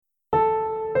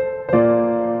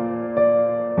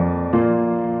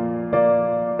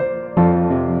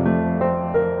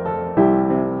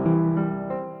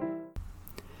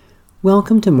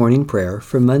Welcome to morning prayer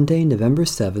for Monday, November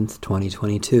 7th,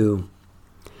 2022.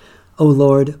 O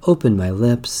Lord, open my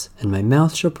lips, and my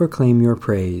mouth shall proclaim your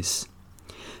praise.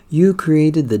 You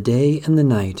created the day and the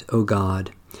night, O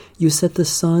God. You set the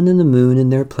sun and the moon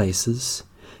in their places.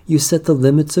 You set the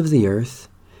limits of the earth.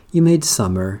 You made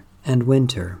summer and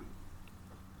winter.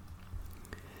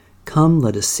 Come,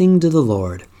 let us sing to the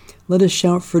Lord. Let us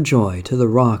shout for joy to the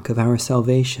rock of our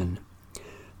salvation.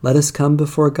 Let us come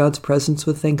before God's presence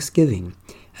with thanksgiving,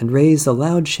 and raise a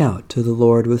loud shout to the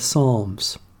Lord with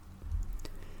psalms.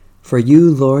 For you,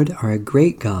 Lord, are a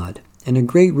great God, and a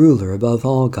great ruler above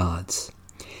all gods.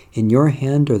 In your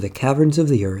hand are the caverns of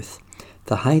the earth,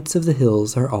 the heights of the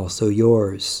hills are also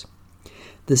yours.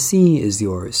 The sea is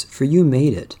yours, for you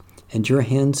made it, and your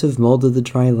hands have molded the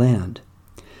dry land.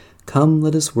 Come,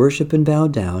 let us worship and bow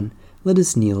down, let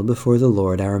us kneel before the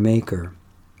Lord our Maker.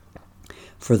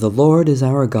 For the Lord is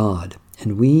our God,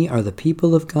 and we are the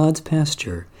people of God's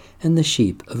pasture and the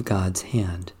sheep of God's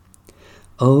hand.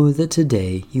 Oh, that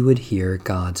today you would hear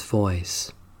God's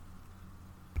voice.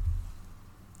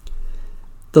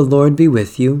 The Lord be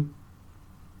with you.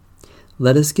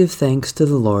 Let us give thanks to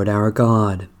the Lord our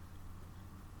God.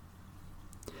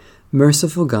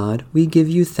 Merciful God, we give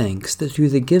you thanks that through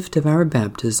the gift of our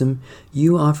baptism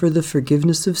you offer the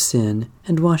forgiveness of sin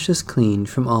and wash us clean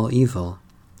from all evil.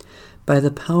 By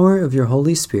the power of your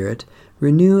Holy Spirit,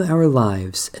 renew our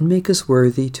lives and make us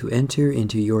worthy to enter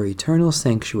into your eternal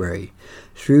sanctuary,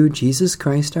 through Jesus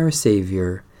Christ our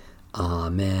Savior.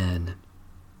 Amen.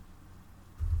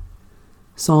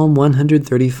 Psalm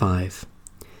 135.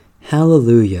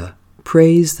 Hallelujah!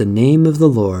 Praise the name of the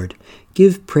Lord.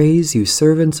 Give praise, you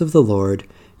servants of the Lord,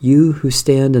 you who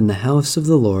stand in the house of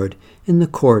the Lord, in the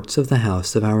courts of the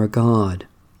house of our God.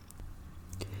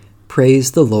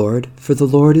 Praise the Lord, for the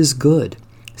Lord is good.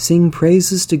 Sing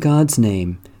praises to God's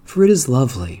name, for it is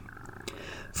lovely.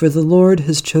 For the Lord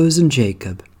has chosen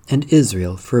Jacob and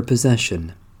Israel for a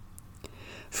possession.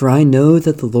 For I know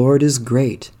that the Lord is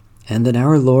great, and that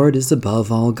our Lord is above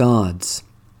all gods.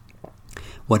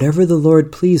 Whatever the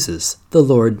Lord pleases, the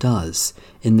Lord does,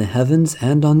 in the heavens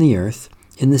and on the earth,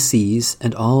 in the seas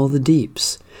and all the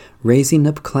deeps, raising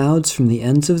up clouds from the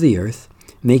ends of the earth,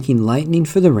 making lightning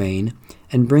for the rain,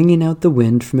 and bringing out the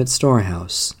wind from its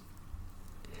storehouse.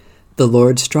 The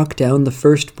Lord struck down the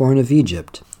firstborn of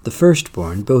Egypt, the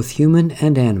firstborn, both human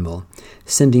and animal,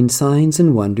 sending signs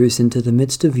and wonders into the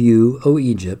midst of you, O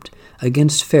Egypt,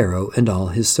 against Pharaoh and all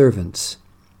his servants.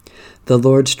 The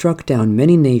Lord struck down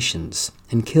many nations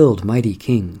and killed mighty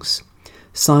kings,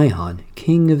 Sihon,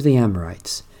 king of the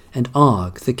Amorites, and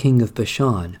Og, the king of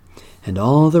Bashan, and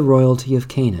all the royalty of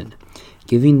Canaan,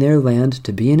 giving their land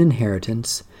to be an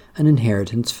inheritance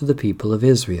for the people of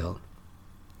Israel.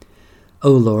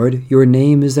 O Lord, your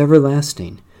name is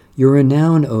everlasting. Your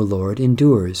renown, O Lord,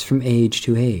 endures from age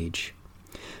to age.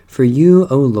 For you,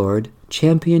 O Lord,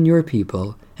 champion your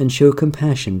people and show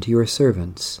compassion to your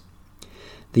servants.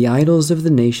 The idols of the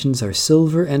nations are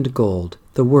silver and gold,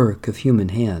 the work of human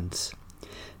hands.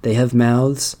 They have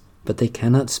mouths, but they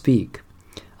cannot speak.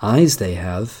 Eyes they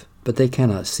have, but they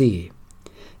cannot see.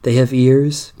 They have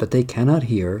ears, but they cannot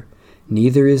hear,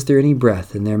 neither is there any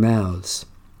breath in their mouths.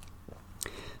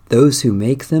 Those who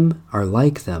make them are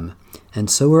like them, and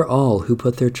so are all who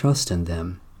put their trust in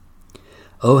them.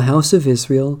 O house of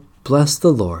Israel, bless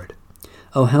the Lord.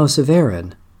 O house of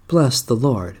Aaron, bless the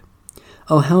Lord.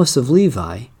 O house of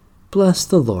Levi, bless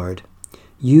the Lord.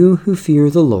 You who fear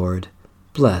the Lord,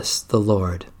 bless the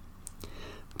Lord.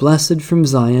 Blessed from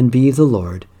Zion be the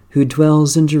Lord, who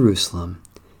dwells in Jerusalem.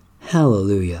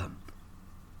 Hallelujah.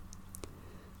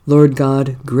 Lord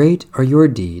God, great are your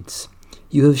deeds.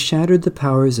 You have shattered the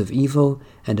powers of evil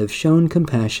and have shown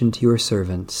compassion to your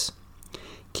servants.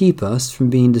 Keep us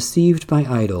from being deceived by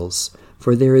idols,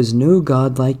 for there is no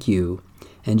God like you,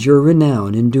 and your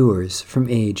renown endures from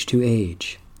age to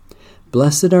age.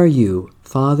 Blessed are you,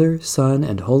 Father, Son,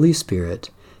 and Holy Spirit,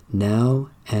 now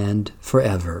and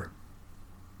forever.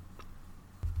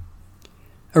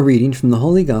 A reading from the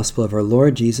Holy Gospel of our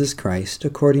Lord Jesus Christ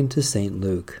according to St.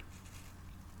 Luke.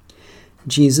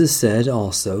 Jesus said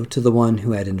also to the one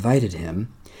who had invited him,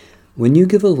 "When you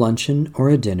give a luncheon or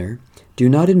a dinner, do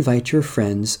not invite your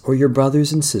friends or your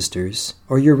brothers and sisters,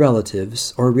 or your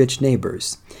relatives or rich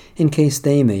neighbors, in case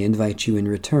they may invite you in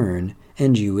return,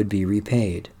 and you would be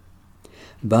repaid.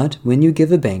 But when you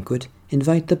give a banquet,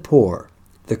 invite the poor,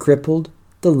 the crippled,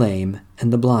 the lame,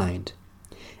 and the blind.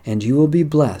 And you will be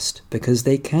blessed, because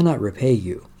they cannot repay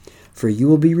you, for you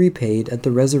will be repaid at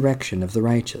the resurrection of the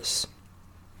righteous."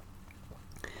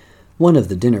 One of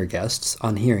the dinner guests,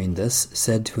 on hearing this,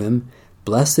 said to him,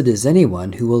 "Blessed is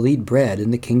anyone who will eat bread in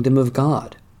the kingdom of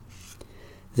God."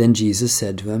 Then Jesus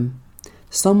said to him,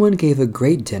 "Someone gave a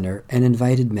great dinner and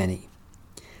invited many.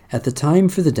 At the time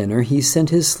for the dinner he sent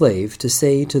his slave to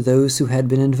say to those who had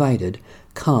been invited,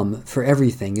 'Come, for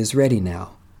everything is ready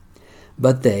now.'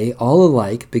 But they, all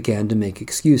alike, began to make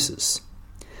excuses.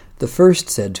 The first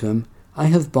said to him, 'I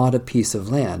have bought a piece of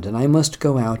land, and I must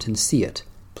go out and see it.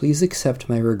 Please accept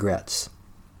my regrets.'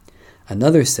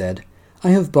 Another said, 'I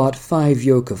have bought 5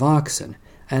 yoke of oxen,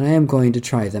 and I am going to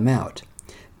try them out.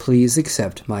 Please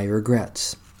accept my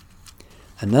regrets.'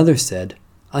 Another said,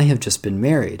 'I have just been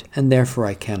married, and therefore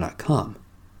I cannot come.'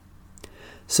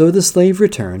 So the slave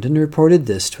returned and reported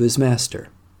this to his master.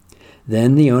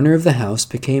 Then the owner of the house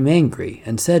became angry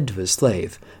and said to his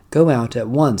slave, 'Go out at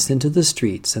once into the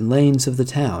streets and lanes of the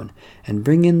town, and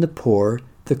bring in the poor,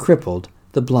 the crippled,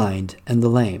 the blind, and the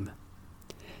lame.'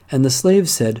 And the slave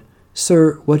said,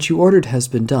 'Sir, what you ordered has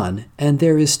been done, and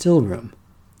there is still room.'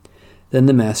 Then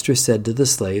the master said to the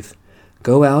slave,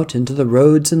 'Go out into the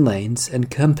roads and lanes, and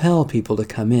compel people to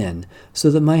come in, so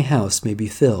that my house may be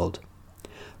filled.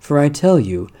 For I tell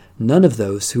you, none of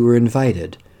those who were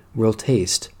invited will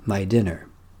taste my dinner.'"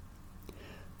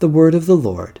 The word of the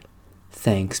Lord.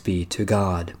 Thanks be to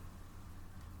God.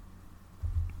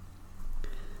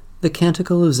 The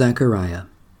Canticle of Zechariah.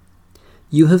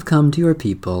 You have come to your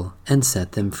people and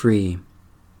set them free.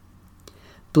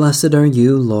 Blessed are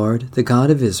you, Lord, the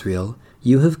God of Israel.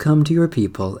 You have come to your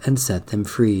people and set them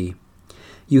free.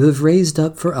 You have raised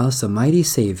up for us a mighty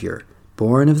Savior,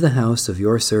 born of the house of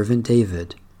your servant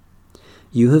David.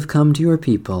 You have come to your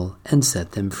people and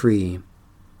set them free.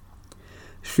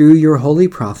 Through your holy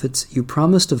prophets you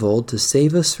promised of old to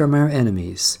save us from our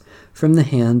enemies, from the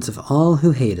hands of all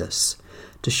who hate us,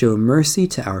 to show mercy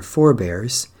to our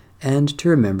forebears, and to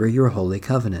remember your holy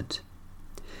covenant.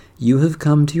 You have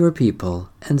come to your people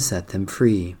and set them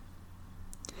free.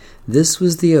 This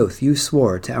was the oath you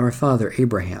swore to our father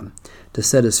Abraham, to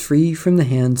set us free from the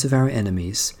hands of our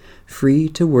enemies, free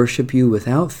to worship you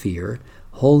without fear,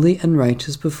 holy and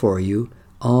righteous before you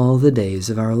all the days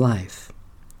of our life.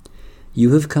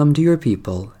 You have come to your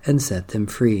people and set them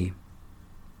free.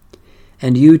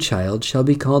 And you, child, shall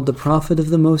be called the prophet of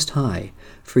the Most High,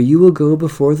 for you will go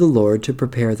before the Lord to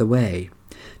prepare the way,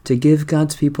 to give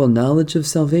God's people knowledge of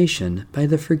salvation by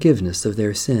the forgiveness of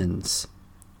their sins.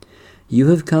 You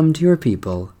have come to your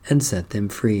people and set them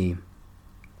free.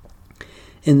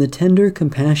 In the tender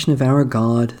compassion of our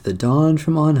God, the dawn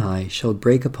from on high shall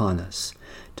break upon us,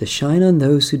 to shine on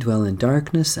those who dwell in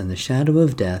darkness and the shadow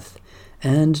of death,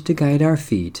 and to guide our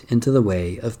feet into the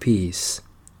way of peace.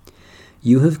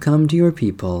 You have come to your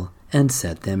people and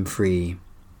set them free.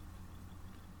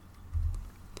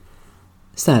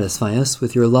 Satisfy us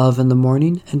with your love in the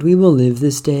morning, and we will live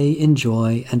this day in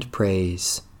joy and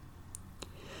praise.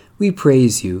 We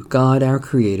praise you, God our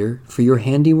Creator, for your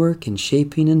handiwork in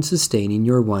shaping and sustaining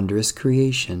your wondrous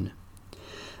creation.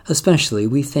 Especially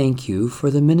we thank you for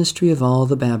the ministry of all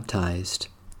the baptized,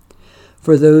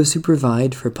 for those who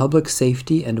provide for public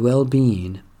safety and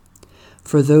well-being,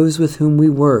 for those with whom we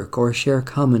work or share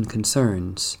common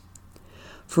concerns,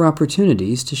 for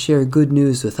opportunities to share good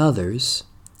news with others,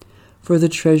 for the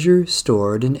treasure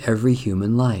stored in every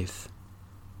human life.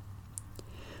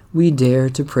 We dare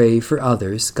to pray for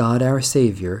others, God our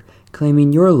Savior,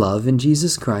 claiming your love in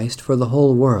Jesus Christ for the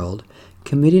whole world,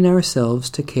 committing ourselves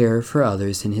to care for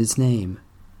others in his name.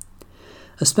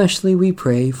 Especially we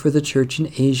pray for the Church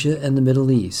in Asia and the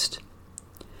Middle East,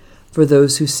 for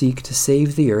those who seek to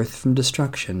save the earth from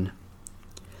destruction,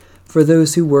 for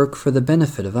those who work for the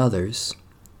benefit of others,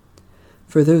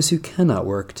 for those who cannot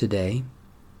work today,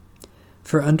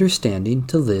 for understanding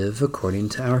to live according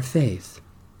to our faith.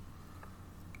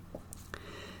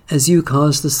 As you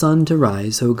cause the sun to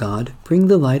rise, O God, bring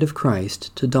the light of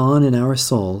Christ to dawn in our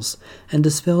souls and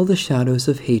dispel the shadows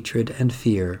of hatred and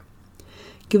fear.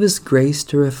 Give us grace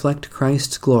to reflect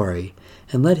Christ's glory,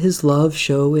 and let his love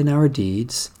show in our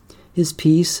deeds, his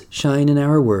peace shine in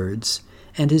our words,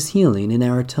 and his healing in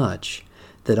our touch,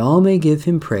 that all may give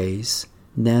him praise,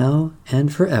 now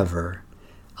and forever.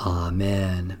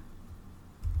 Amen.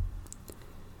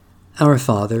 Our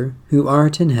Father, who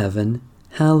art in heaven,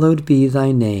 hallowed be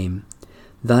thy name.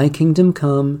 Thy kingdom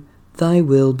come, thy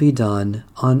will be done,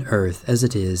 on earth as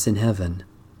it is in heaven.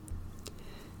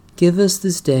 Give us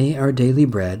this day our daily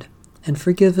bread, and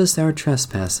forgive us our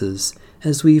trespasses,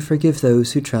 as we forgive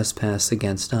those who trespass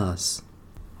against us.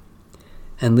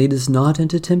 And lead us not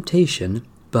into temptation,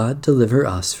 but deliver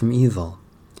us from evil.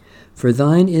 For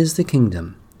thine is the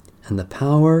kingdom, and the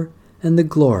power, and the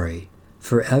glory,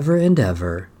 forever and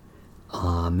ever.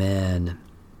 Amen.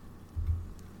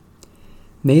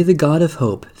 May the God of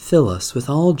hope fill us with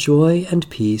all joy and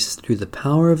peace through the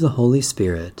power of the Holy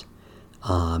Spirit.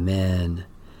 Amen.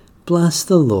 Bless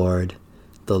the Lord.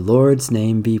 The Lord's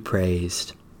name be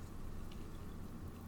praised.